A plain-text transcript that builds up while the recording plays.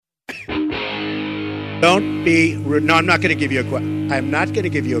Don't be rude. No, I'm not going to give you a question. I'm not going to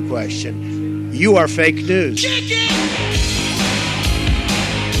give you a question. You are fake news.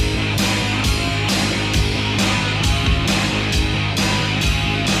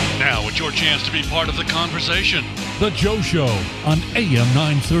 Now it's your chance to be part of the conversation. The Joe Show on AM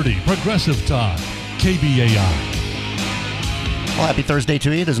 930 Progressive Talk, KBAI. Well, happy Thursday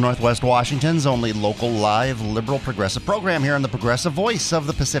to you. It is Northwest Washington's only local live liberal progressive program here on the Progressive Voice of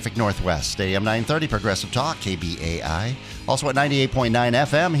the Pacific Northwest. AM 930 Progressive Talk, KBAI. Also at 98.9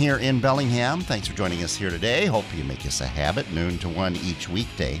 FM here in Bellingham. Thanks for joining us here today. Hope you make this a habit, noon to 1 each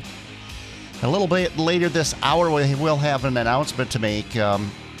weekday. A little bit later this hour, we will have an announcement to make.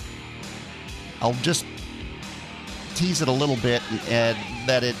 I'll just tease it a little bit, and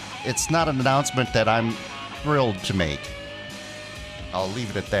that it's not an announcement that I'm thrilled to make. I'll leave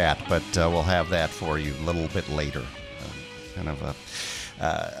it at that, but we'll have that for you a little bit later. Kind of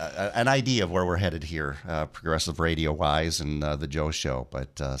an idea of where we're headed here, progressive radio-wise, and the Joe Show.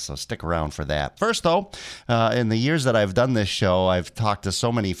 But so stick around for that. First, though, in the years that I've done this show, I've talked to so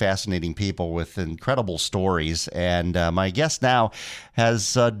many fascinating people with incredible stories. And my guest now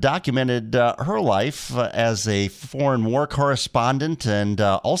has documented her life as a foreign war correspondent and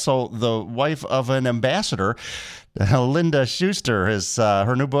also the wife of an ambassador. Lynda Schuster is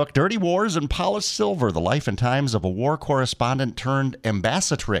her new book, Dirty Wars and Polished Silver, The Life and Times of a War Correspondent Turned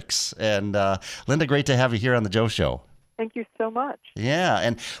Ambassadrix. And Lynda, great to have you here on the Joe Show. Thank you so much. Yeah,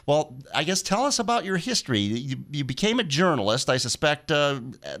 and well, I guess tell us about your history. You became a journalist, I suspect,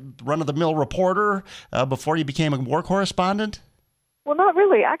 run-of-the-mill reporter before you became a war correspondent? Well, not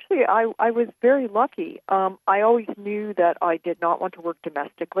really. Actually, I was very lucky. I always knew that I did not want to work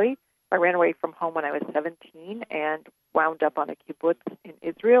domestically. I ran away from home when I was 17 and wound up on a kibbutz in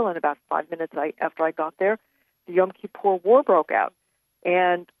Israel. And about 5 minutes after I got there, the Yom Kippur War broke out.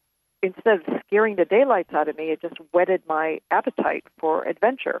 And instead of scaring the daylights out of me, it just whetted my appetite for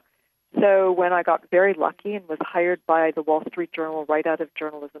adventure. So when I got very lucky and was hired by the Wall Street Journal right out of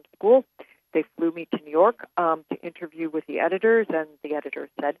journalism school, they flew me to New York to interview with the editors, and the editors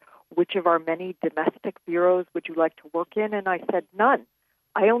said, "Which of our many domestic bureaus would you like to work in?" And I said, "None.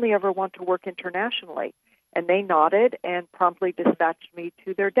 I only ever want to work internationally." And they nodded and promptly dispatched me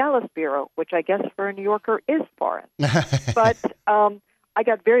to their Dallas bureau, which I guess for a New Yorker is foreign. But I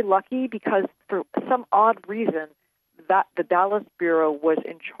got very lucky because for some odd reason, that the Dallas bureau was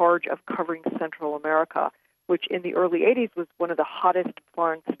in charge of covering Central America, which in the early 80s was one of the hottest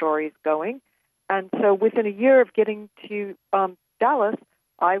foreign stories going. And so within a year of getting to Dallas,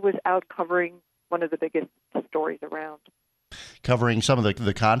 I was out covering one of the biggest stories around. Covering some of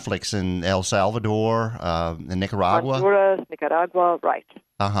the conflicts in El Salvador, in Nicaragua? Honduras, Nicaragua, right.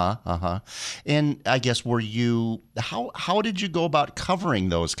 And I guess how did you go about covering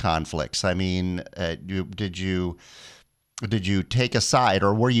those conflicts? I mean, did you take a side,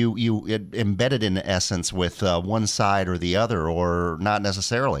 or were you embedded in essence with one side or the other, or not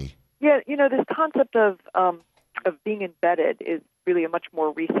necessarily? Yeah, this concept of being embedded is really a much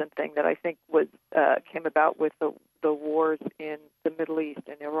more recent thing that I think came about with the wars in the Middle East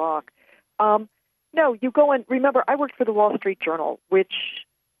and Iraq. No, you go and remember, I worked for the Wall Street Journal, which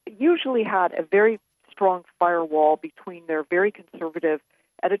usually had a very strong firewall between their very conservative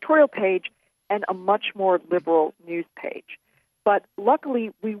editorial page and a much more liberal news page. But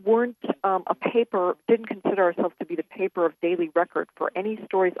luckily, we weren't didn't consider ourselves to be the paper of daily record for any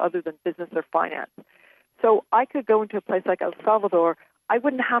stories other than business or finance. So I could go into a place like El Salvador. I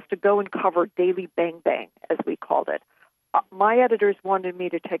wouldn't have to go and cover daily bang bang, as we called it. My editors wanted me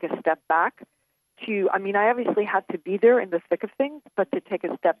to take a step back I obviously had to be there in the thick of things, but to take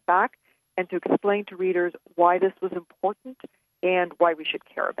a step back and to explain to readers why this was important and why we should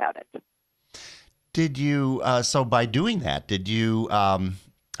care about it. Did you, so by doing that, did you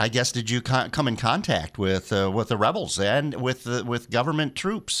come in contact with the rebels and with government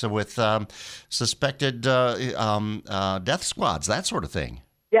troops, with suspected death squads, that sort of thing?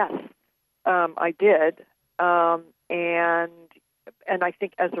 Yes, I did, and I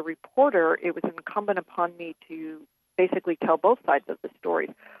think as a reporter, it was incumbent upon me to basically tell both sides of the story.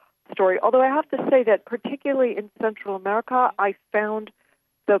 Although I have to say that particularly in Central America, I found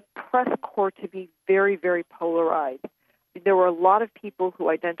the press corps to be very, very polarized. There were a lot of people who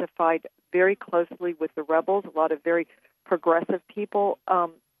identified very closely with the rebels, a lot of very progressive people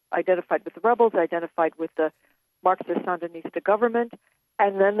identified with the rebels, identified with the Marxist-Sandinista government,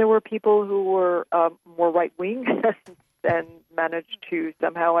 and then there were people who were more right-wing and managed to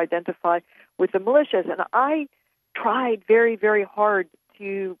somehow identify with the militias. And I tried very, very hard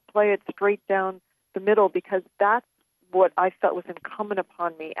to play it straight down the middle because that's what I felt was incumbent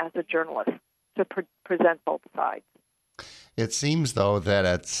upon me as a journalist. to present both sides. It seems, though, that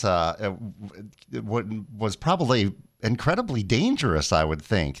it was probably incredibly dangerous, I would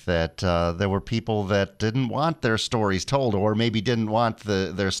think, that there were people that didn't want their stories told, or maybe didn't want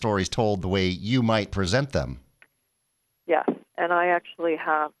their stories told the way you might present them. Yes, and I actually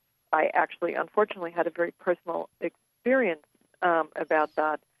unfortunately had a very personal experience about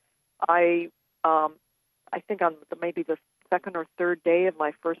that. I think on maybe the second or third day of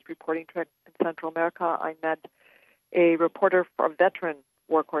my first reporting trip in Central America, I met a reporter, a veteran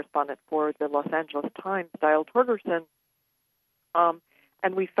war correspondent for the Los Angeles Times, Dial Torgerson,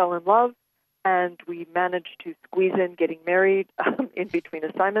 and we fell in love, and we managed to squeeze in getting married in between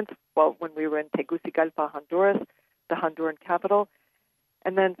assignments when we were in Tegucigalpa, Honduras, the Honduran capital.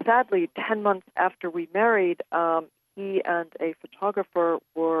 And then, sadly, 10 months after we married, he and a photographer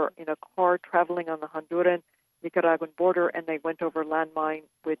were in a car traveling on the Honduran-Nicaraguan border, and they went over a landmine,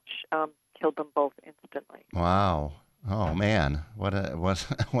 which killed them both instantly. Wow. Oh, man. What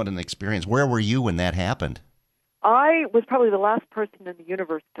an experience. Where were you when that happened? I was probably the last person in the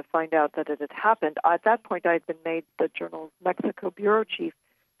universe to find out that it had happened. At that point, I had been made the journal's Mexico bureau chief,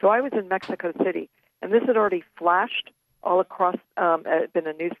 so I was in Mexico City, and this had already flashed all across, been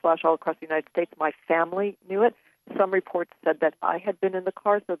a news flash all across the United States. My family knew it. Some reports said that I had been in the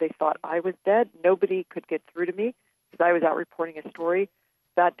car, so they thought I was dead. Nobody could get through to me because I was out reporting a story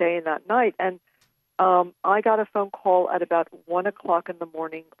that day and that night. And I got a phone call at about 1 o'clock in the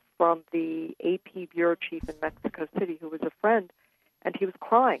morning from the AP bureau chief in Mexico City, who was a friend, and he was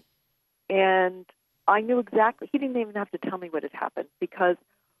crying. And I knew exactly, he didn't even have to tell me what had happened, because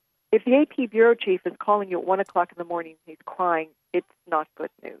if the AP bureau chief is calling you at 1 o'clock in the morning and he's crying, it's not good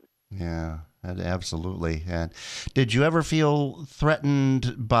news. Yeah, absolutely. And did you ever feel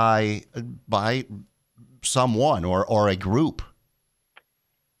threatened by someone or a group?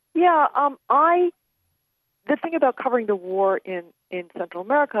 Yeah, the thing about covering the war in Central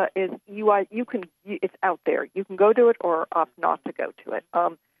America is it's out there. You can go to it or opt not to go to it.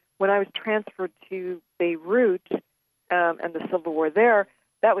 When I was transferred to Beirut and the civil war there,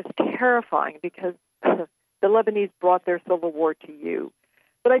 that was terrifying because the Lebanese brought their civil war to you.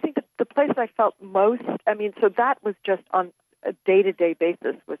 But I think that the place I felt most, so that was just on a day-to-day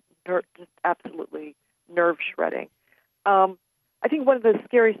basis was just absolutely nerve-shredding. I think one of the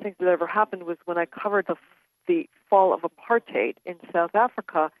scariest things that ever happened was when I covered the fall of apartheid in South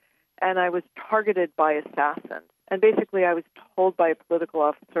Africa, and I was targeted by assassins. And basically I was told by a political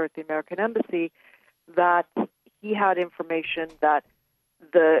officer at the American Embassy that he had information that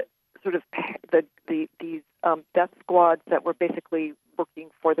these death squads that were basically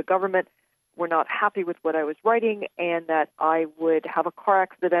working for the government were not happy with what I was writing, and that I would have a car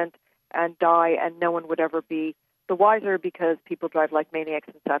accident and die, and no one would ever be the wiser because people drive like maniacs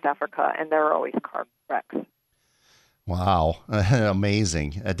in South Africa, and there are always car wrecks. Wow,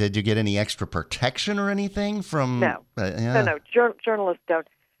 amazing! Did you get any extra protection or anything from? No, no. Journalists don't,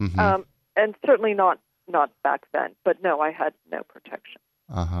 Mm-hmm. And certainly not back then. But no, I had no protection.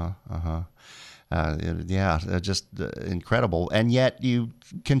 Just incredible. And yet you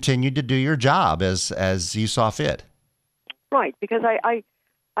continued to do your job as you saw fit. Right, because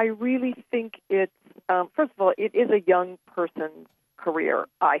I really think it's, first of all, it is a young person's career,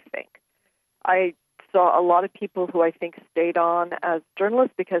 I think. I saw a lot of people who I think stayed on as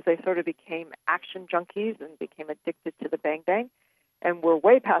journalists because they sort of became action junkies and became addicted to the bang-bang and were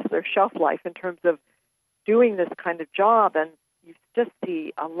way past their shelf life in terms of doing this kind of job. And you just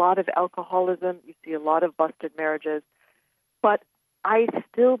see a lot of alcoholism, you see a lot of busted marriages. But I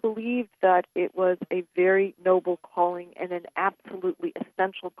still believed that it was a very noble calling and an absolutely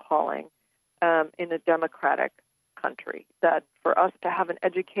essential calling in a democratic country, that for us to have an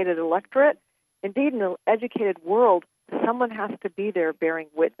educated electorate, indeed in an educated world, someone has to be there bearing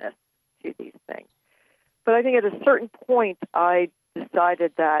witness to these things. But I think at a certain point, I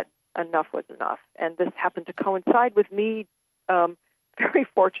decided that enough was enough. And this happened to coincide with me, very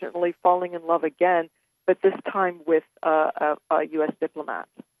fortunately, falling in love again, but this time with a U.S. diplomat.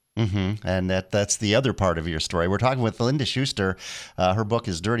 Mm-hmm. And that's the other part of your story. We're talking with Lynda Schuster. Her book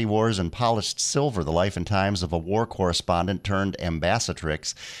is Dirty Wars and Polished Silver, The Life and Times of a War Correspondent Turned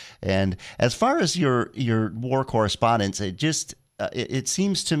Ambassadrix. And as far as your war correspondence, it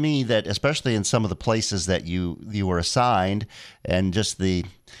seems to me that, especially in some of the places that you were assigned, and just the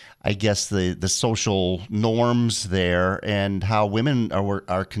social norms there, and how women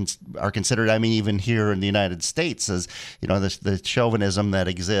are considered. I mean, even here in the United States, as you know, the chauvinism that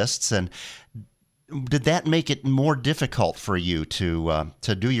exists. And did that make it more difficult for you to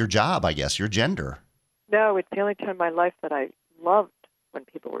do your job? I guess your gender. No, it's the only time in my life that I loved when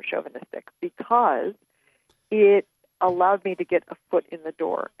people were chauvinistic, because it allowed me to get a foot in the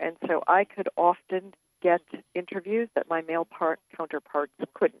door. And so I could often get interviews that my male counterparts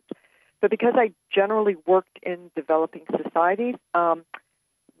couldn't. But because I generally worked in developing societies,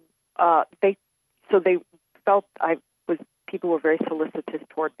 they felt people were very solicitous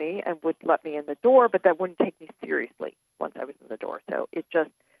toward me and would let me in the door, but that wouldn't take me seriously once I was in the door. So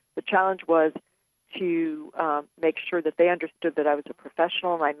the challenge was to make sure that they understood that I was a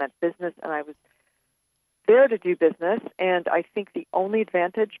professional and I meant business and I was there to do business. And I think the only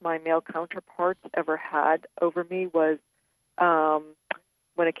advantage my male counterparts ever had over me was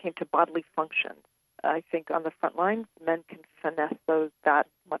when it came to bodily functions. I think on the front lines, men can finesse those that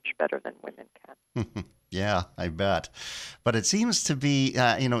much better than women can. Yeah, I bet. But it seems to be,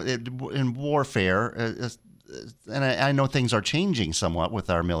 in warfare, and I know things are changing somewhat with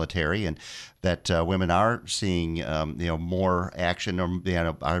our military, and that women are seeing, more action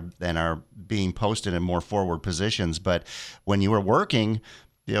and are being posted in more forward positions. But when you were working,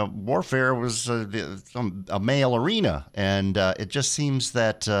 warfare was a male arena, and it just seems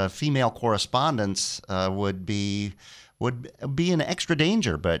that female correspondents would be in extra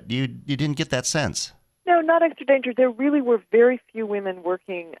danger. But you didn't get that sense. No, not extra danger. There really were very few women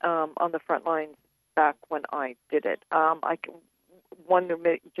working on the front lines back when I did it. One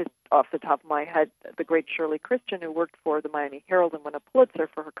just off the top of my head, the great Shirley Christian, who worked for the Miami Herald and won a Pulitzer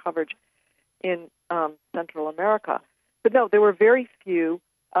for her coverage in Central America. But no, there were very few.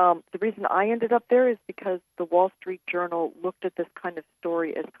 The reason I ended up there is because the Wall Street Journal looked at this kind of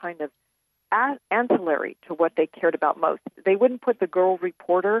story as kind of ancillary to what they cared about most. They wouldn't put the girl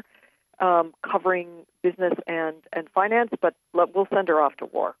reporter covering business and finance, but we'll send her off to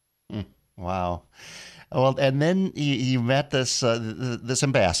war. Wow. Well, and then you met this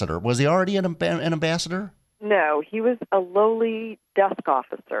ambassador. Was he already an ambassador? No, he was a lowly desk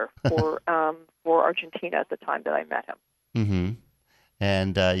officer for Argentina at the time that I met him. Mm-hmm.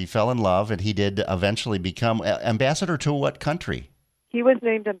 And you fell in love, and he did eventually become ambassador to what country? He was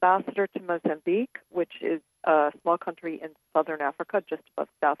named ambassador to Mozambique, which is a small country in southern Africa, just above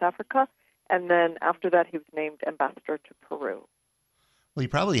South Africa. And then after that, he was named ambassador to Peru. Well, you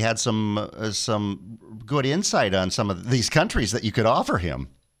probably had some good insight on some of these countries that you could offer him.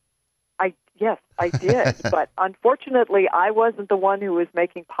 Yes, I did. But unfortunately, I wasn't the one who was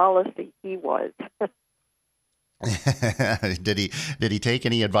making policy. He was. Did he take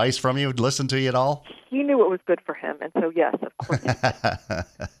any advice from you? Listen to you at all? He knew it was good for him, and so yes, of course he did.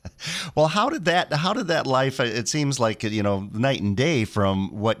 Well, how did that life? It seems like night and day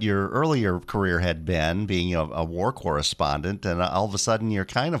from what your earlier career had been, being a war correspondent, and all of a sudden you're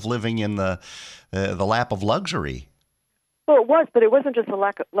kind of living in the lap of luxury. Well, it was, but it wasn't just a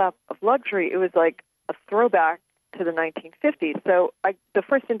lap of luxury. It was like a throwback to the 1950s. So the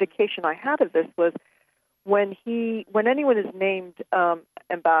first indication I had of this was when anyone is named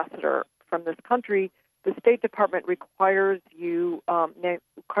ambassador from this country, the State Department requires the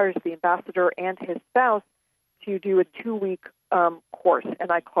ambassador and his spouse to do a 2-week course,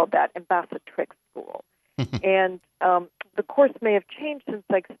 and I called that ambassadric school. And the course may have changed since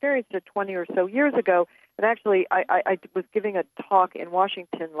I experienced it 20 or so years ago. And actually, I was giving a talk in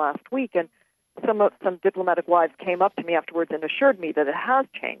Washington last week, and some diplomatic wives came up to me afterwards and assured me that it has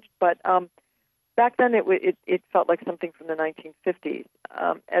changed. But back then, it felt like something from the 1950s.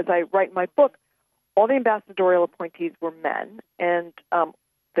 As I write my book, all the ambassadorial appointees were men, and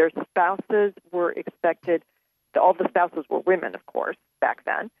their spouses were expected. All the spouses were women, of course, back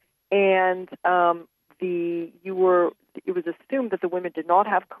then, and it was assumed that the women did not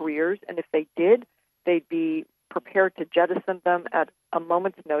have careers, and if they did, they'd be prepared to jettison them at a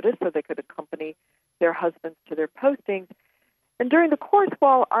moment's notice so they could accompany their husbands to their postings. And during the course,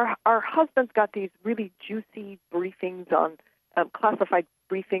 while our husbands got these really juicy briefings on classified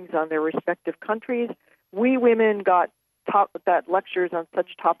briefings on their respective countries, we women got lectures on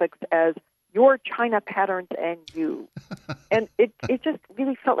such topics as your China patterns and you. And it just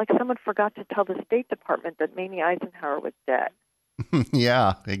really felt like someone forgot to tell the State Department that Mamie Eisenhower was dead.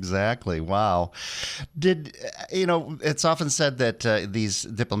 Yeah, exactly. Wow. It's often said that these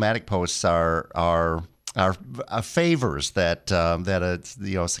diplomatic posts are favors that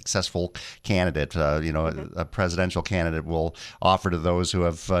a successful candidate, a presidential candidate will offer to those who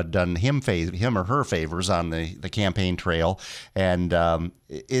have done him or her favors on the campaign trail. And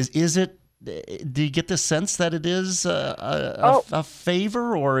is it? Do you get the sense that it is a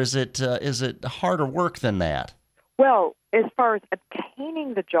favor, or is it harder work than that? Well, as far as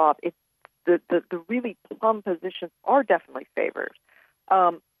obtaining the job, the really plum positions are definitely favors.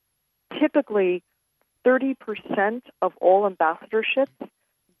 Typically, 30% of all ambassadorships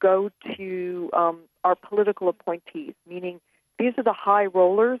go to our political appointees, meaning these are the high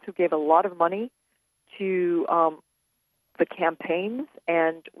rollers who gave a lot of money to the campaigns,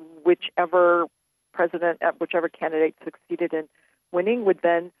 and whichever candidate succeeded in winning would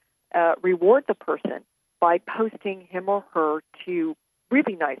then reward the person by posting him or her to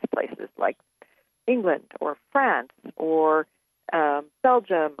really nice places like England or France or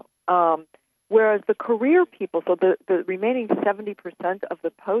Belgium, whereas the career people, so the remaining 70% of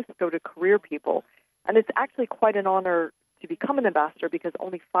the posts go to career people, and it's actually quite an honor to become an ambassador because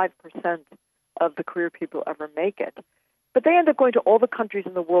only 5% of the career people ever make it. But they end up going to all the countries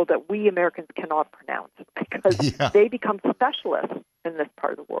in the world that we Americans cannot pronounce because they become specialists in these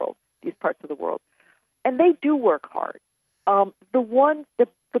parts of the world. And they do work hard. The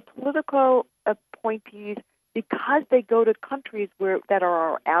political appointees, because they go to countries that are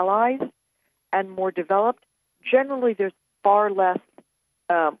our allies and more developed, generally there's far less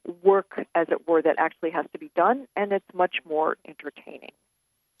work, as it were, that actually has to be done, and it's much more entertaining.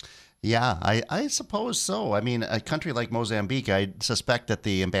 Yeah, I suppose so. I mean, a country like Mozambique, I suspect that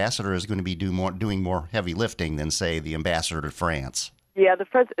the ambassador is going to be doing more heavy lifting than, say, the ambassador to France. Yeah, the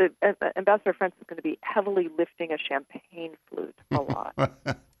ambassador of France is going to be heavily lifting a champagne flute a lot.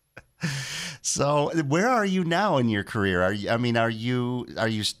 So, where are you now in your career? Are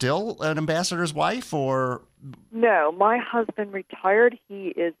you still an ambassador's wife, or? No, my husband retired. He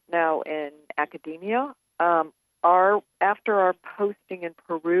is now in academia. After our posting in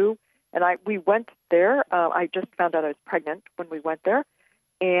Peru, and we went there. I just found out I was pregnant when we went there,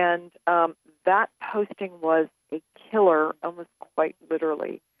 and that posting was a killer, almost quite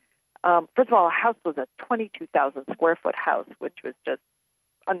literally. First of all, our house was a 22,000 square foot house, which was just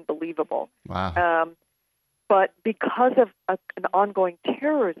unbelievable. Wow. But because of an ongoing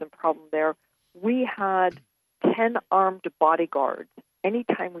terrorism problem there, we had 10 armed bodyguards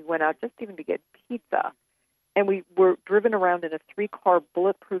anytime we went out, just even to get pizza. And we were driven around in a 3-car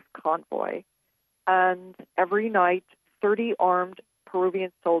bulletproof convoy. And every night, 30 armed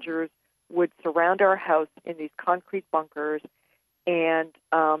Peruvian soldiers would surround our house in these concrete bunkers. And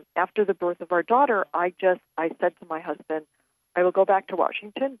after the birth of our daughter, I said to my husband, I will go back to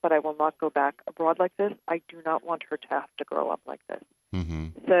Washington, but I will not go back abroad like this. I do not want her to have to grow up like this. Mm-hmm.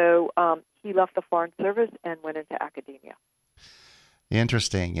 So he left the Foreign Service and went into academia.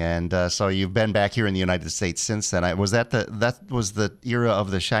 Interesting. And so you've been back here in the United States since then. Was that was the era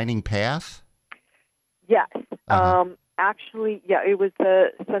of the Shining Path? Yes. Uh-huh. Actually, yeah, it was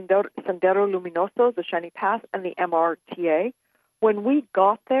the Sendero Luminoso, the Shining Path, and the MRTA. When we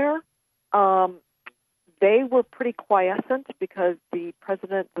got there, they were pretty quiescent because the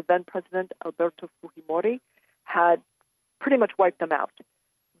then president Alberto Fujimori, had pretty much wiped them out.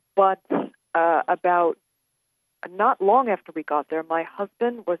 But about not long after we got there, my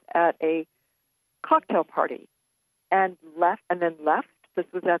husband was at a cocktail party and then left. This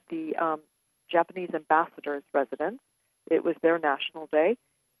was at the Japanese ambassador's residence. It was their national day.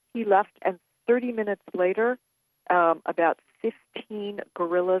 He left, and 30 minutes later, about 15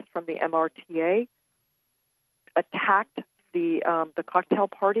 guerrillas from the MRTA attacked the cocktail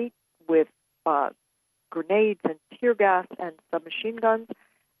party with grenades and tear gas and submachine guns,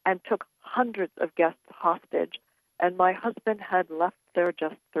 and took hundreds of guests hostage. And my husband had left there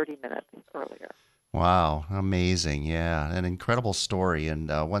just 30 minutes earlier. Wow, amazing. Yeah, an incredible story. And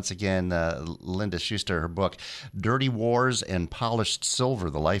once again, Lynda Schuster, her book, Dirty Wars and Polished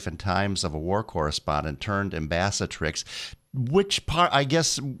Silver, The Life and Times of a War Correspondent Turned Ambassadrix. Which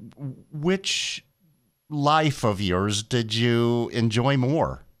life of yours did you enjoy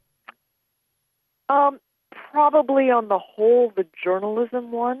more? Probably on the whole, the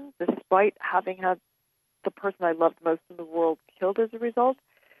journalism one, despite having had the person I loved most in the world killed as a result.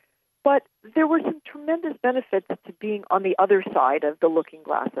 But there were some tremendous benefits to being on the other side of the looking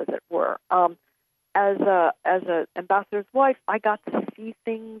glass, as it were. As an ambassador's wife, I got to see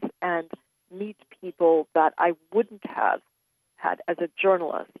things and meet people that I wouldn't have had as a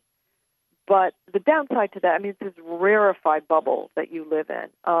journalist. But the downside to that, I mean, it's this rarefied bubble that you live in.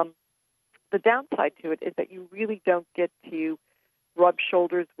 The downside to it is that you really don't get to rub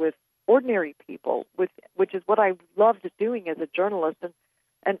shoulders with ordinary people, which is what I loved doing as a journalist,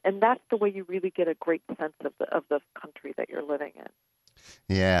 and that's the way you really get a great sense of the country that you're living in.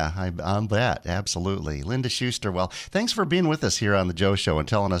 Yeah, I'm that, absolutely. Lynda Schuster, well, thanks for being with us here on The Joe Show and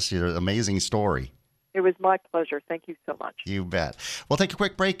telling us your amazing story. It was my pleasure. Thank you so much. You bet. We'll take a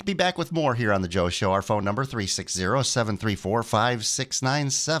quick break. Be back with more here on The Joe Show. Our phone number,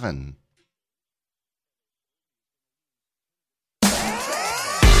 360-734-5697.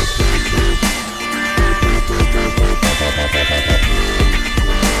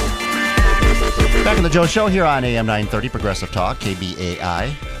 on the Joe Show here on AM 930 Progressive Talk,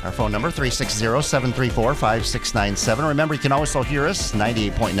 KBAI. Our phone number, 360-734-5697. Remember, you can also hear us,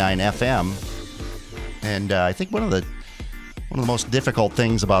 98.9 FM. And I think one of the most difficult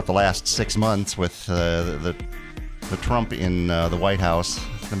things about the last 6 months with the Trump in the White House,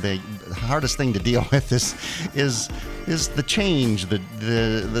 the hardest thing to deal with is the change,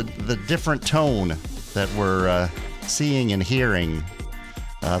 the different tone that we're seeing and hearing,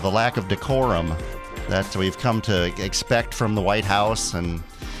 the lack of decorum that we've come to expect from the White House and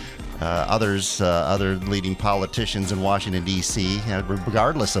other leading politicians in Washington, D.C.,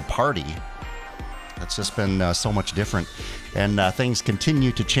 regardless of party. It's just been so much different. And things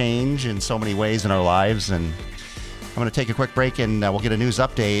continue to change in so many ways in our lives. And I'm going to take a quick break and we'll get a news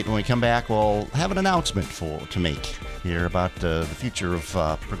update. When we come back, we'll have an announcement to make here about the future of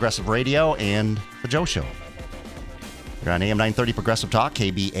progressive radio and the Joe Show. You're on AM 930 Progressive Talk,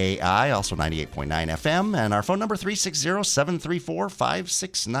 KBAI, also 98.9 FM, and our phone number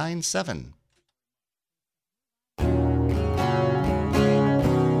 360-734-5697.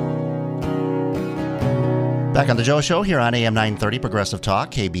 Back on the Joe Show here on AM 930 Progressive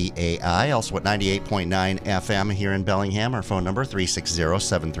Talk, KBAI, also at 98.9 FM here in Bellingham. Our phone number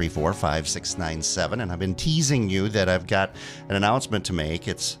 360-734-5697. And I've been teasing you that I've got an announcement to make.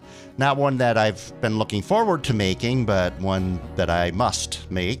 It's not one that I've been looking forward to making, but one that I must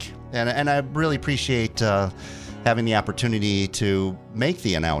make. And I really appreciate having the opportunity to make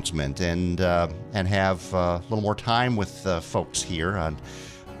the announcement and have a little more time with folks here on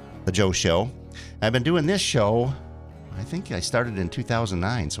the Joe Show. I've been doing this show, I think I started in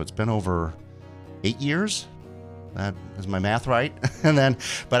 2009, so it's been over 8 years. Is my math right?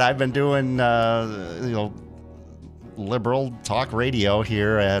 But I've been doing, liberal talk radio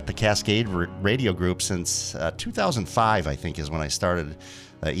here at the Cascade Radio Group since 2005, I think, is when I started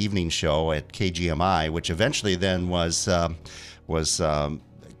an evening show at KGMI, which eventually then was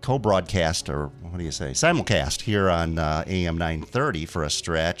co-broadcast, or what do you say, simulcast here on AM 930 for a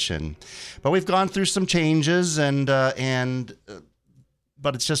stretch, but we've gone through some changes, but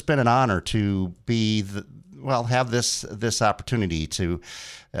it's just been an honor to have this opportunity to,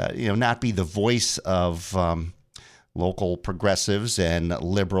 not be the voice of local progressives and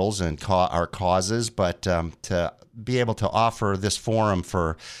liberals and our causes, but to be able to offer this forum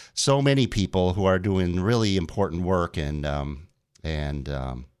for so many people who are doing really important work and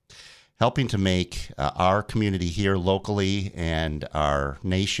helping to make our community here locally and our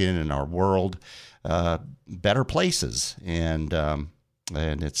nation and our world better places. And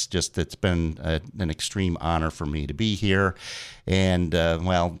it's been an extreme honor for me to be here. And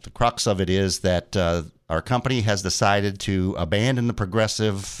the crux of it is that our company has decided to abandon the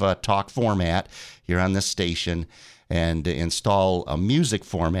progressive talk format here on this station and install a music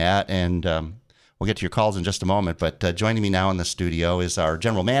format. And we'll get to your calls in just a moment, but joining me now in the studio is our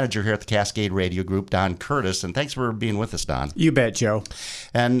general manager here at the Cascade Radio Group, Don Curtis, and thanks for being with us, Don. You bet, Joe.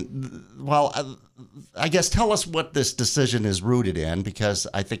 And, I guess tell us what this decision is rooted in, because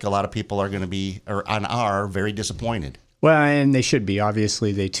I think a lot of people are going to be, or are very disappointed. Well, and they should be.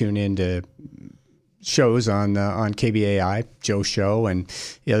 Obviously, they tune into shows on KBAI, Joe Show, and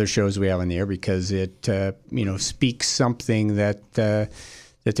the other shows we have on the air because it, speaks something that they're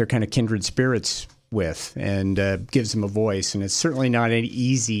kind of kindred spirits with and gives them a voice. And it's certainly not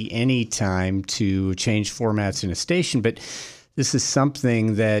easy any time to change formats in a station, but this is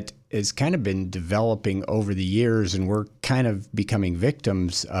something that has kind of been developing over the years, and we're kind of becoming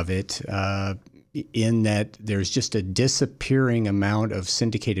victims of it in that there's just a disappearing amount of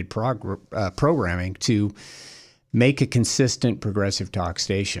syndicated programming to make a consistent progressive talk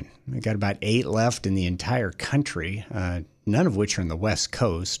station. We've got about 8 left in the entire country, none of which are in the West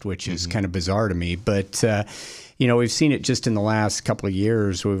Coast, which is kind of bizarre to me. But, we've seen it just in the last couple of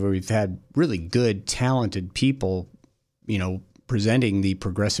years where we've had really good, talented people, presenting the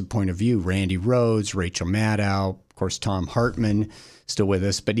progressive point of view. Randy Rhodes, Rachel Maddow, of course, Tom Hartman, still with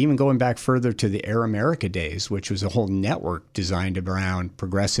us. But even going back further to the Air America days, which was a whole network designed around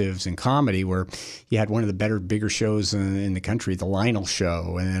progressives and comedy, where you had one of the bigger shows in the country, The Lionel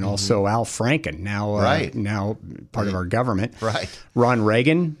Show, and then also Al Franken, now part of our government. Right. Ron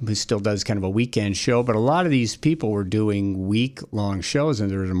Reagan, who still does kind of a weekend show. But a lot of these people were doing week-long shows,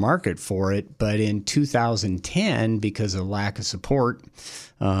 and there was a market for it. But in 2010, because of lack of support,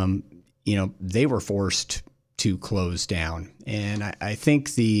 they were forced to close down. And I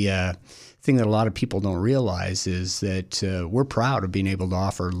think the thing that a lot of people don't realize is that we're proud of being able to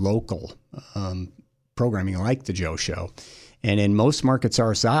offer local programming like the Joe Show. And in most markets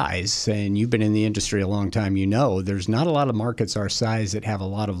our size, and you've been in the industry a long time, there's not a lot of markets our size that have a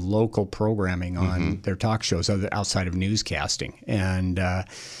lot of local programming on their talk shows outside of newscasting. And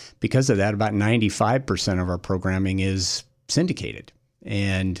because of that, about 95% of our programming is syndicated.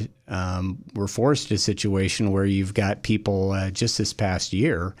 And we're forced to a situation where you've got people just this past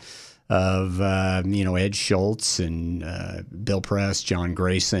year of, Ed Schultz and Bill Press, John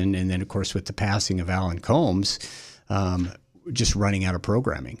Grayson, and then, of course, with the passing of Alan Combs, just running out of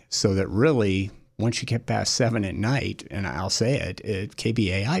programming. So that really, once you get past 7 at night, and I'll say it,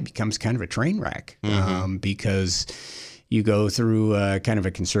 KBAI becomes kind of a train wreck because you go through kind of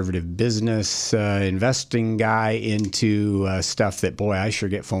a conservative business investing guy into stuff that, boy, I sure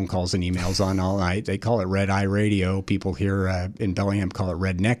get phone calls and emails on all night. They call it red eye radio. People here in Bellingham call it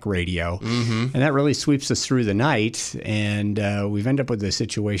redneck radio. And that really sweeps us through the night. And we've ended up with a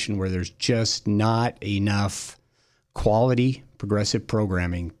situation where there's just not enough quality progressive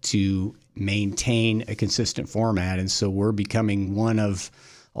programming to maintain a consistent format. And so we're becoming one of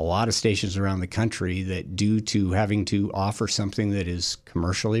a lot of stations around the country that, due to having to offer something that is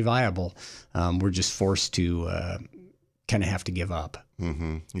commercially viable, we're just forced to kind of have to give up.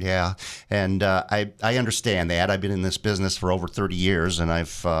 Yeah. And I understand that. I've been in this business for over 30 years, and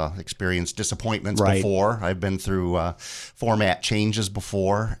I've experienced disappointments before. I've been through format changes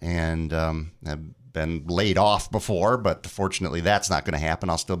before, and I've been laid off before, but fortunately that's not going to happen.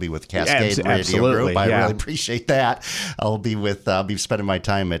 I'll still be with Cascade Radio Group. I really appreciate that. I'll be spending my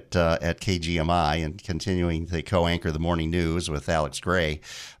time at KGMI and continuing to co-anchor the morning news with Alex Gray,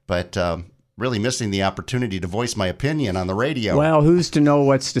 but really missing the opportunity to voice my opinion on the radio. Well, who's to know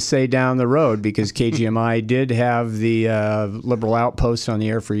what's to say down the road, because KGMI did have the liberal outpost on the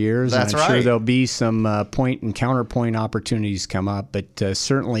air for years. That's and I'm right. sure there'll be some point and counterpoint opportunities come up, but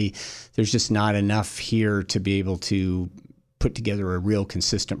certainly there's just not enough here to be able to put together a real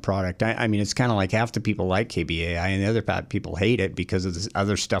consistent product. I mean, it's kind of like half the people like KBAI and the other people hate it because of this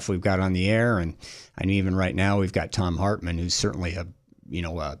other stuff we've got on the air. And I know even right now we've got Tom Hartman, who's certainly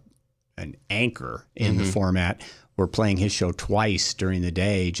an anchor in the format. We're playing his show twice during the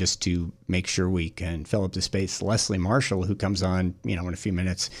day just to make sure we can fill up the space. Leslie Marshall, who comes on, in a few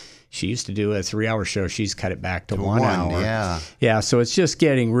minutes, she used to do a 3-hour show. She's cut it back to 1 hour. Yeah. So it's just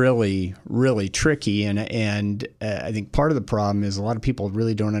getting really, really tricky. And I think part of the problem is a lot of people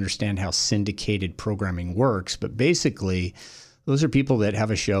really don't understand how syndicated programming works. But basically, those are people that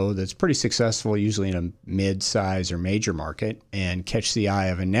have a show that's pretty successful, usually in a mid-size or major market, and catch the eye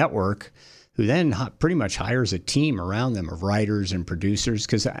of a network who then pretty much hires a team around them of writers and producers.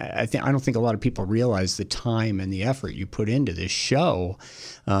 Because I don't think a lot of people realize the time and the effort you put into this show.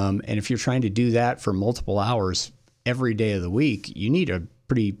 And if you're trying to do that for multiple hours every day of the week, you need a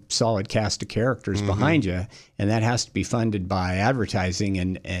pretty solid cast of characters behind you, and that has to be funded by advertising,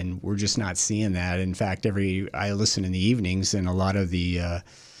 and we're just not seeing that. In fact, I listen in the evenings, and a lot of the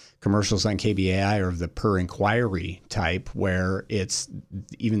commercials on KBAI are of the per inquiry type, where it's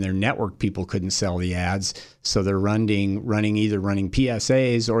even their network people couldn't sell the ads, so they're running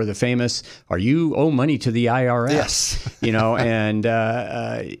PSAs or the famous "Are you owe money to the IRS?" Yes, and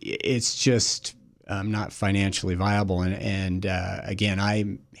it's just not financially viable. And again,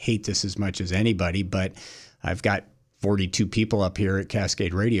 I hate this as much as anybody, but I've got 42 people up here at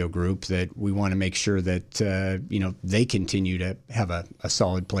Cascade Radio Group that we want to make sure that, they continue to have a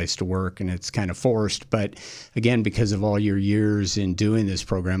solid place to work, and it's kind of forced. But again, because of all your years in doing this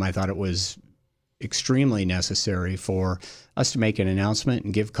program, I thought it was extremely necessary for us to make an announcement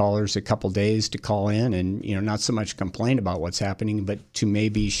and give callers a couple days to call in and, not so much complain about what's happening, but to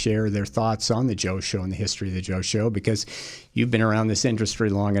maybe share their thoughts on the Joe Show and the history of the Joe Show, because you've been around this industry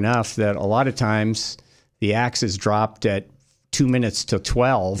long enough that a lot of times the axe is dropped at 2 minutes till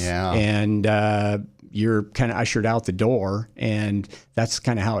 12, and you're kind of ushered out the door, and that's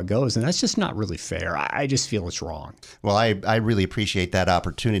kind of how it goes. And that's just not really fair. I just feel it's wrong. Well, I really appreciate that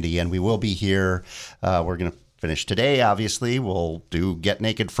opportunity, and we will be here. We're going to finish today, obviously. We'll do Get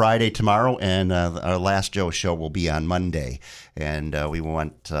Naked Friday tomorrow, and our last Joe Show will be on Monday. And we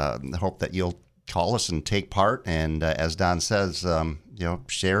hope that you'll call us and take part. And as Don says,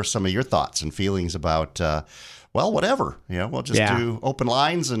 share some of your thoughts and feelings about whatever. We'll just do open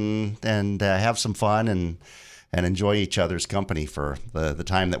lines and have some fun and enjoy each other's company for the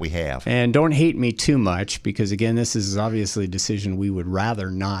time that we have. And don't hate me too much, because, again, this is obviously a decision we would rather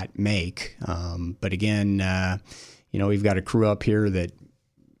not make. But, again, we've got a crew up here that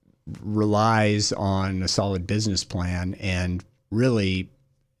relies on a solid business plan, and really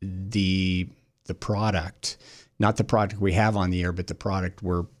the product, not the product we have on the air, but the product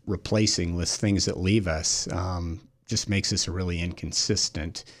we're replacing with things that leave us, just makes us a really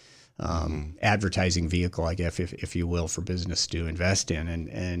inconsistent advertising vehicle, I guess, if you will, for business to invest in.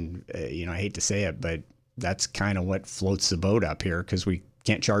 And I hate to say it, but that's kind of what floats the boat up here, because we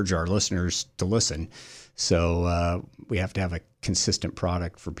can't charge our listeners to listen. So we have to have a consistent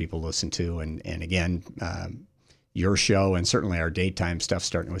product for people to listen to. And again, your show and certainly our daytime stuff,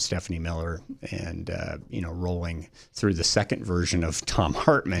 starting with Stephanie Miller and, rolling through the second version of Tom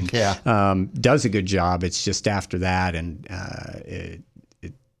Hartman, does a good job. It's just after that, and it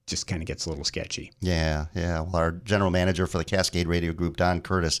just kind of gets a little sketchy. Yeah. Well, our general manager for the Cascade Radio Group, Don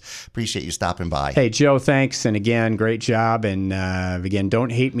Curtis, appreciate you stopping by. Hey, Joe, thanks. And again, great job. And again,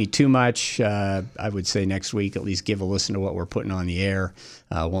 don't hate me too much. I would say next week, at least give a listen to what we're putting on the air.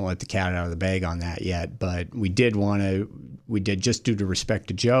 Won't let the cat out of the bag on that yet. But we did just due to respect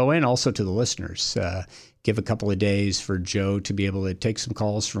to Joe and also to the listeners, give a couple of days for Joe to be able to take some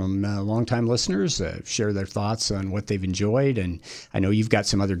calls from longtime listeners, share their thoughts on what they've enjoyed. And I know you've got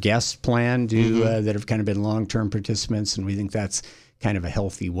some other guests planned that have kind of been long-term participants, and we think that's kind of a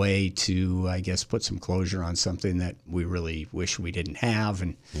healthy way to, I guess, put some closure on something that we really wish we didn't have.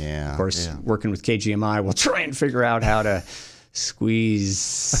 And, of course, working with KGMI, we'll try and figure out how to squeeze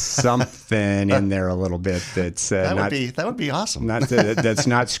something in there a little bit that's that would be awesome. That's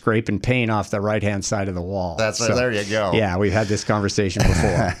not scraping paint off the right-hand side of the wall. There you go. Yeah, we've had this conversation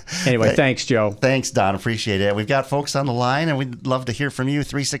before. Anyway, thanks, Joe. Thanks, Don. Appreciate it. We've got folks on the line, and we'd love to hear from you.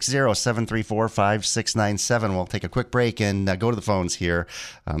 360-734-5697. We'll take a quick break and go to the phones here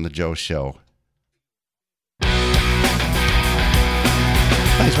on the Joe Show.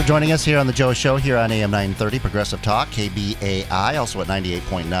 Thanks for joining us here on the Joe Show here on AM 930 Progressive Talk, KBAI, also at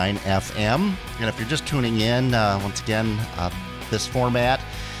 98.9 FM. And if you're just tuning in, once again, this format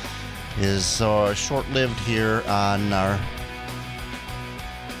is short-lived here on our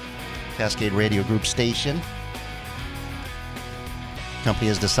Cascade Radio Group station. The company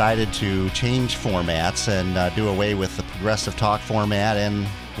has decided to change formats and do away with the Progressive Talk format and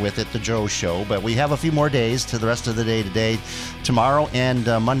with it the Joe Show, but we have a few more days to the rest of the day today. Tomorrow and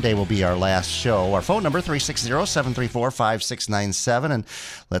Monday will be our last show. Our phone number 360-734-5697, and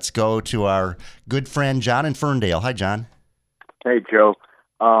let's go to our good friend John in Ferndale. Hi, John. Hey, Joe.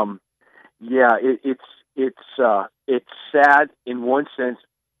 It's sad in one sense.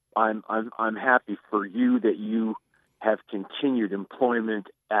 I'm happy for you that you have continued employment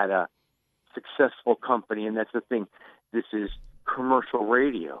at a successful company, and that's the thing. This is commercial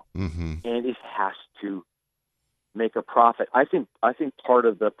radio, and it has to make a profit. I think part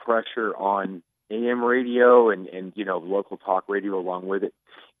of the pressure on AM radio and local talk radio along with it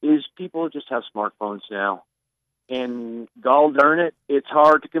is people just have smartphones now, and gall darn it, it's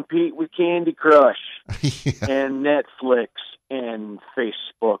hard to compete with Candy Crush and Netflix and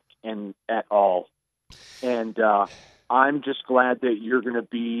Facebook and at all. And I'm just glad that you're going to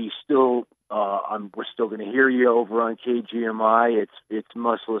be still. We're still going to hear you over on KGMI. It's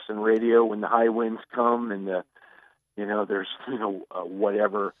must-listen radio when the high winds come and there's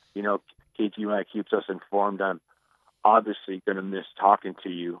whatever KGMI keeps us informed. I'm obviously going to miss talking to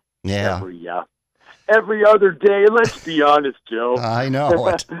you. Every other day. Let's be honest, Joe. I know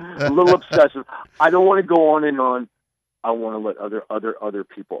it. A little obsessive. I don't want to go on and on. I want to let other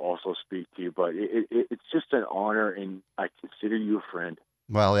people also speak to you, but it's just an honor, and I consider you a friend.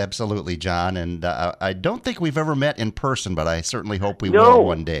 Well, absolutely, John. And I don't think we've ever met in person, but I certainly hope we will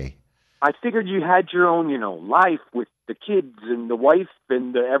one day. I figured you had your own, life with the kids and the wife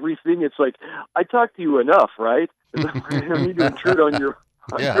and everything. It's like, I talk to you enough, right? I don't need to intrude on your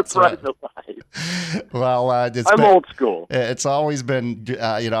private life. Well, I'm old school. It's always been,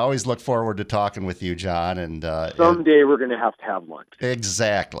 I always look forward to talking with you, John. And someday we're going to have lunch.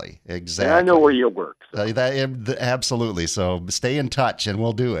 Exactly. And I know where you work. So. Absolutely. So stay in touch, and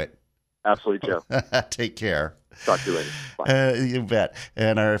we'll do it. Absolutely, Joe. Take care. Talk to you later. Bye. You bet.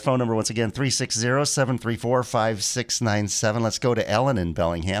 And our phone number, once again, 360-734-5697. Let's go to Ellen in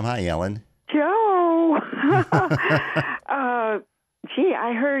Bellingham. Hi, Ellen. Joe. Gee,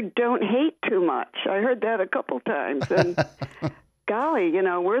 I heard don't hate too much. I heard that a couple times. And golly,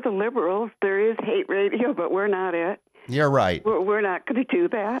 we're the liberals. There is hate radio, but we're not it. You're right. We're not going to do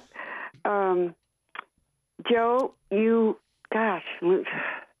that. Joe,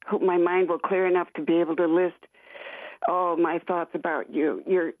 hope my mind will clear enough to be able to list all my thoughts about you.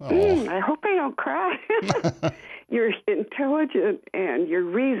 I hope I don't cry. You're intelligent and you're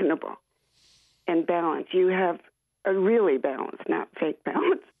reasonable and balanced. You have a really balanced, not fake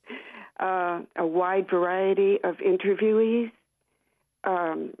balance, a wide variety of interviewees.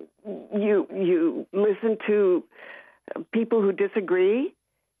 You listen to people who disagree.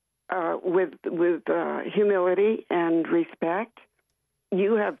 with humility and respect.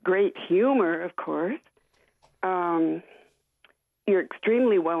 You have great humor, of course. You're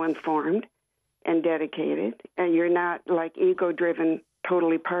extremely well informed and dedicated, and you're not like ego-driven,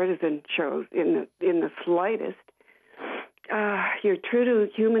 totally partisan shows in the slightest. You're true to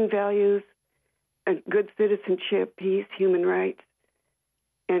human values, and good citizenship, peace, human rights,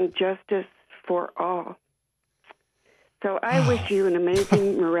 and justice for all. So I wish you an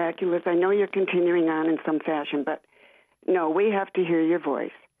amazing, miraculous. I know you're continuing on in some fashion, but no, we have to hear your voice.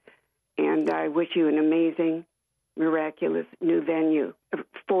 And I wish you an amazing, miraculous new venue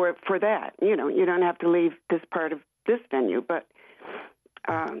for that. You know, you don't have to leave this part of this venue, but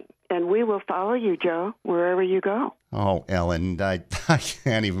and we will follow you, Joe, wherever you go. Oh, Ellen, I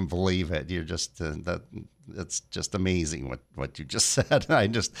can't even believe it. You're just it's just amazing what you just said. I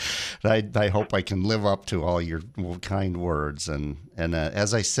hope I can live up to all your kind words. And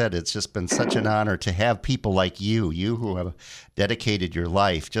as I said, it's just been such an honor to have people like you who have dedicated your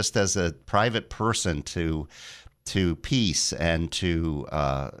life just as a private person to peace and to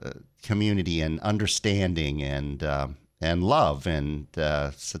community and understanding and love, and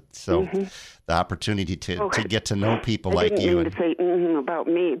so the opportunity to get to know people like you. I didn't mean to say about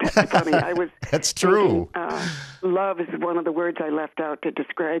me. That's funny. I was. That's true. Thinking, love is one of the words I left out to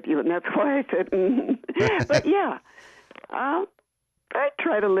describe you, and that's why I said. But yeah, I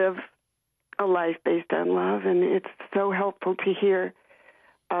try to live a life based on love, and it's so helpful to hear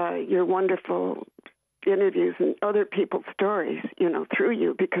your wonderful interviews and other people's stories, through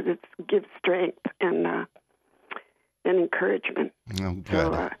you, because it gives strength and encouragement. Oh, good.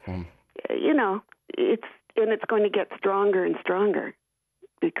 So, it's going to get stronger and stronger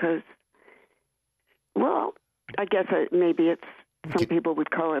because, well, I guess maybe it's some people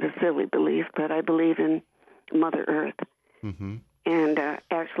would call it a silly belief, but I believe in Mother Earth. Mm-hmm. And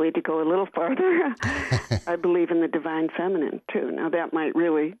actually, to go a little farther, I believe in the divine feminine, too. Now, that might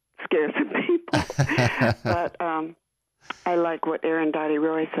really scare some people. But I like what Arundhati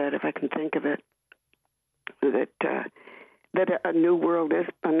Roy said, if I can think of it, that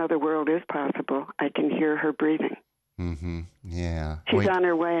another world is possible. I can hear her breathing. Mm-hmm. Yeah. She's on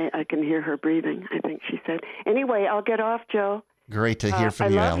her way. I can hear her breathing, I think she said. Anyway, I'll get off, Joe. Great to hear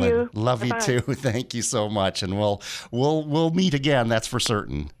from you, Ellen. You. Love Bye-bye. you too. Thank you so much, and we'll meet again. That's for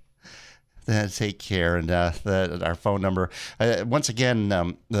certain. Take care, and our phone number. Once again,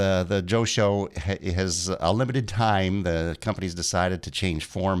 the Joe Show has a limited time. The company's decided to change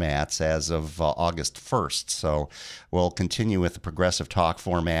formats as of August 1st, so we'll continue with the Progressive Talk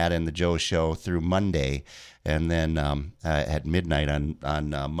format and the Joe Show through Monday, and then at midnight on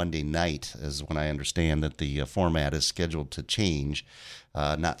Monday night is when I understand that the format is scheduled to change.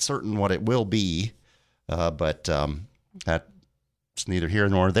 Not certain what it will be, but it's neither here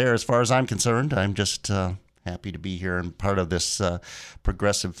nor there as far as I'm concerned. I'm just happy to be here and part of this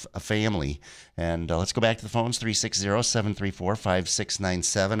progressive family. And let's go back to the phones,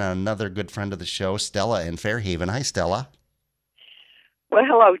 360-734-5697. Another good friend of the show, Stella in Fairhaven. Hi, Stella. Well,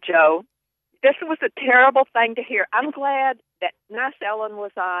 hello, Joe. This was a terrible thing to hear. I'm glad that nice Ellen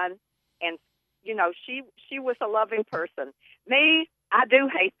was on, and, she was a loving person. Me, I do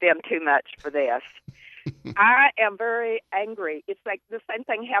hate them too much for this. I am very angry. It's like the same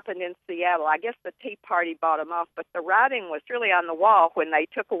thing happened in Seattle. I guess the Tea Party bought them off, but the writing was really on the wall when they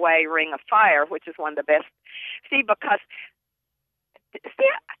took away Ring of Fire, which is one of the best. Because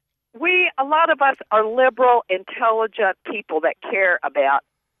a lot of us are liberal, intelligent people that care about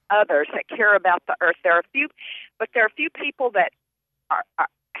others, that care about the earth. There are a few people that are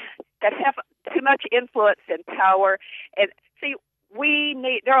that have too much influence and power. And see,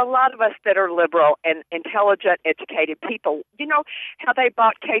 there are a lot of us that are liberal and intelligent, educated people. You know how they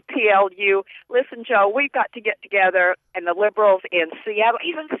bought KPLU? Listen, Joe, we've got to get together, and the liberals in Seattle,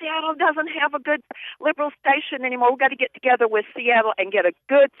 even Seattle doesn't have a good liberal station anymore. We've got to get together with Seattle and get a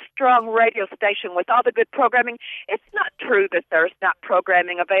good, strong radio station with all the good programming. It's not true that there's not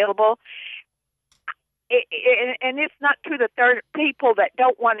programming available. And it's not true that there are people that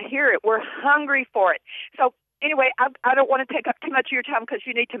don't want to hear it. We're hungry for it. So anyway, I don't want to take up too much of your time because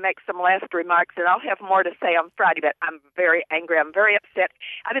you need to make some last remarks, and I'll have more to say on Friday, but I'm very angry. I'm very upset.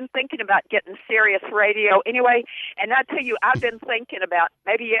 I've been thinking about getting Sirius radio anyway, and I tell you, I've been thinking about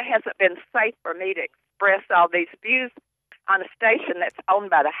maybe it hasn't been safe for me to express all these views on a station that's owned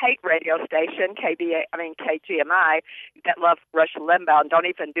by the hate radio station, KGMI, that loves Rush Limbaugh and don't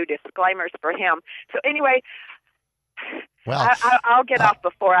even do disclaimers for him. So anyway, Well, I'll get off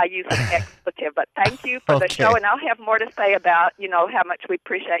before I use an expletive, but thank you for the show, and I'll have more to say about, how much we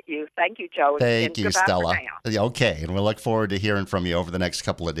appreciate you. Thank you, Joe. Thank you, goodbye Stella. For now. Okay, and we'll look forward to hearing from you over the next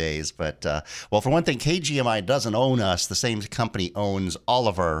couple of days. But, well, for one thing, KGMI doesn't own us. The same company owns all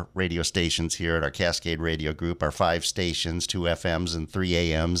of our radio stations here at our Cascade Radio Group, our 5 stations, 2 FMs and 3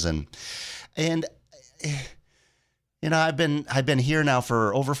 AMs. And I've been here now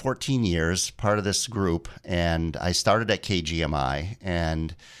for over 14 years, part of this group, and I started at KGMI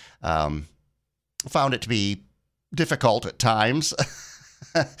and found it to be difficult at times,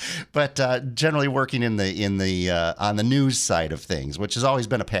 but generally working in the on the news side of things, which has always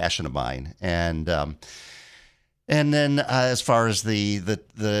been a passion of mine. And then as far as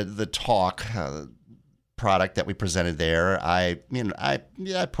the talk product that we presented there, I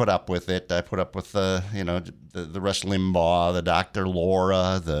put up with it. I put up with the Rush Limbaugh, the Dr.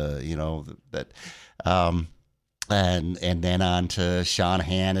 Laura, and then on to Sean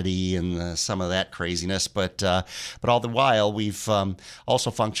Hannity and some of that craziness. But all the while, we've also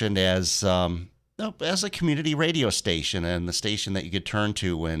functioned as a community radio station, and the station that you could turn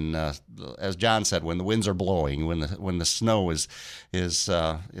to when, as John said, when the winds are blowing, when the snow is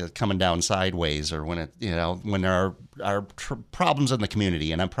coming down sideways, or when there are problems in the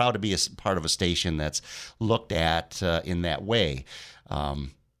community. And I'm proud to be a part of a station that's looked at in that way.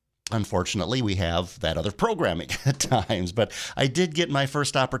 Unfortunately, we have that other programming at times, but I did get my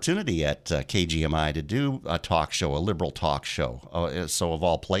first opportunity at KGMI to do a talk show, a liberal talk show, so of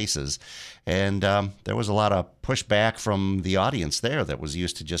all places. And there was a lot of pushback from the audience there that was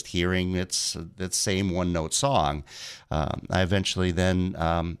used to just hearing its same one-note song. I eventually then,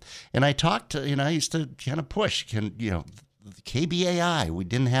 and I talked to, I used to kind of push, KBAI, we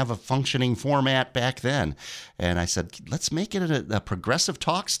didn't have a functioning format back then. And I said, let's make it a progressive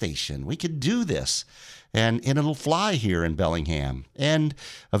talk station. We could do this, and it'll fly here in Bellingham. And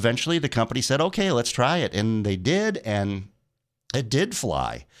eventually the company said, okay, let's try it. And they did, and it did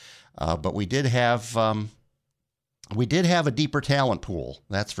fly. But we did have a deeper talent pool,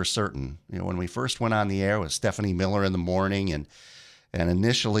 that's for certain. When we first went on the air with Stephanie Miller in the morning, and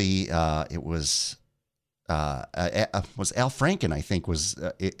initially it was Al Franken, I think, was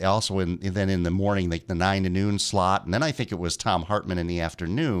also in the morning, like the 9 to noon slot. And then I think it was Tom Hartman in the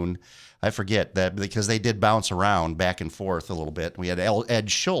afternoon. I forget that, because they did bounce around back and forth a little bit. We had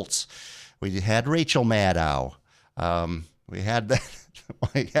Ed Schultz. We had Rachel Maddow. We had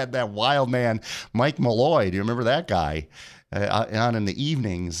that wild man, Mike Malloy. Do you remember that guy? On in the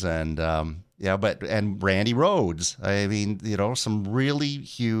evenings, and and Randy Rhodes. I mean, some really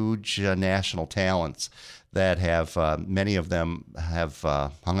huge national talents that have many of them have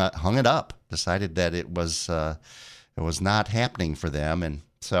hung it up, decided that it was not happening for them, and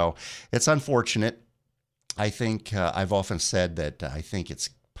so it's unfortunate. I think I've often said that I think it's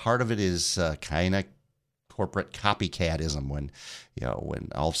part of it is kind of corporate copycatism, when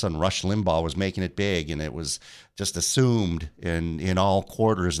all of a sudden Rush Limbaugh was making it big, and it was just assumed in all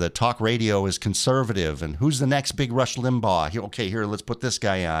quarters that talk radio is conservative, and who's the next big Rush Limbaugh? Okay, here, let's put this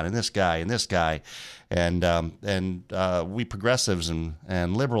guy on, and this guy, and this guy, and we progressives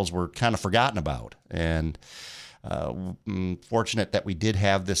and liberals were kind of forgotten about. And fortunate that we did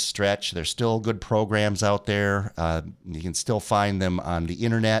have this stretch. There's still good programs out there. You can still find them on the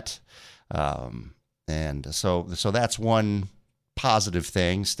internet. And so that's one positive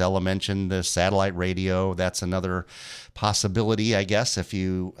thing. Stella mentioned the satellite radio. That's another possibility, I guess, if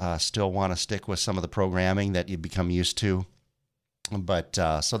you still want to stick with some of the programming that you become used to. But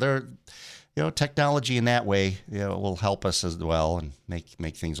so there, technology in that way, will help us as well and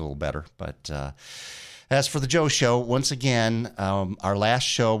make things a little better. But as for the Joe Show, once again, our last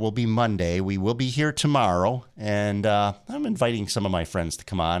show will be Monday. We will be here tomorrow, and I'm inviting some of my friends to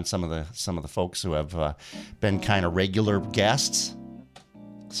come on. Some of the folks who have been kind of regular guests.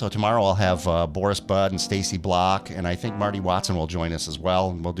 So tomorrow I'll have Boris Budd and Stacy Block, and I think Marty Watson will join us as well.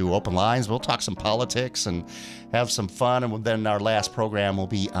 And we'll do open lines. We'll talk some politics and have some fun. And then our last program will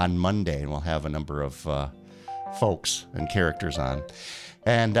be on Monday, and we'll have a number of folks and characters on.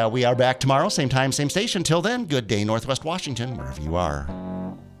 And we are back tomorrow, same time, same station. Till then, good day, Northwest Washington, wherever you are.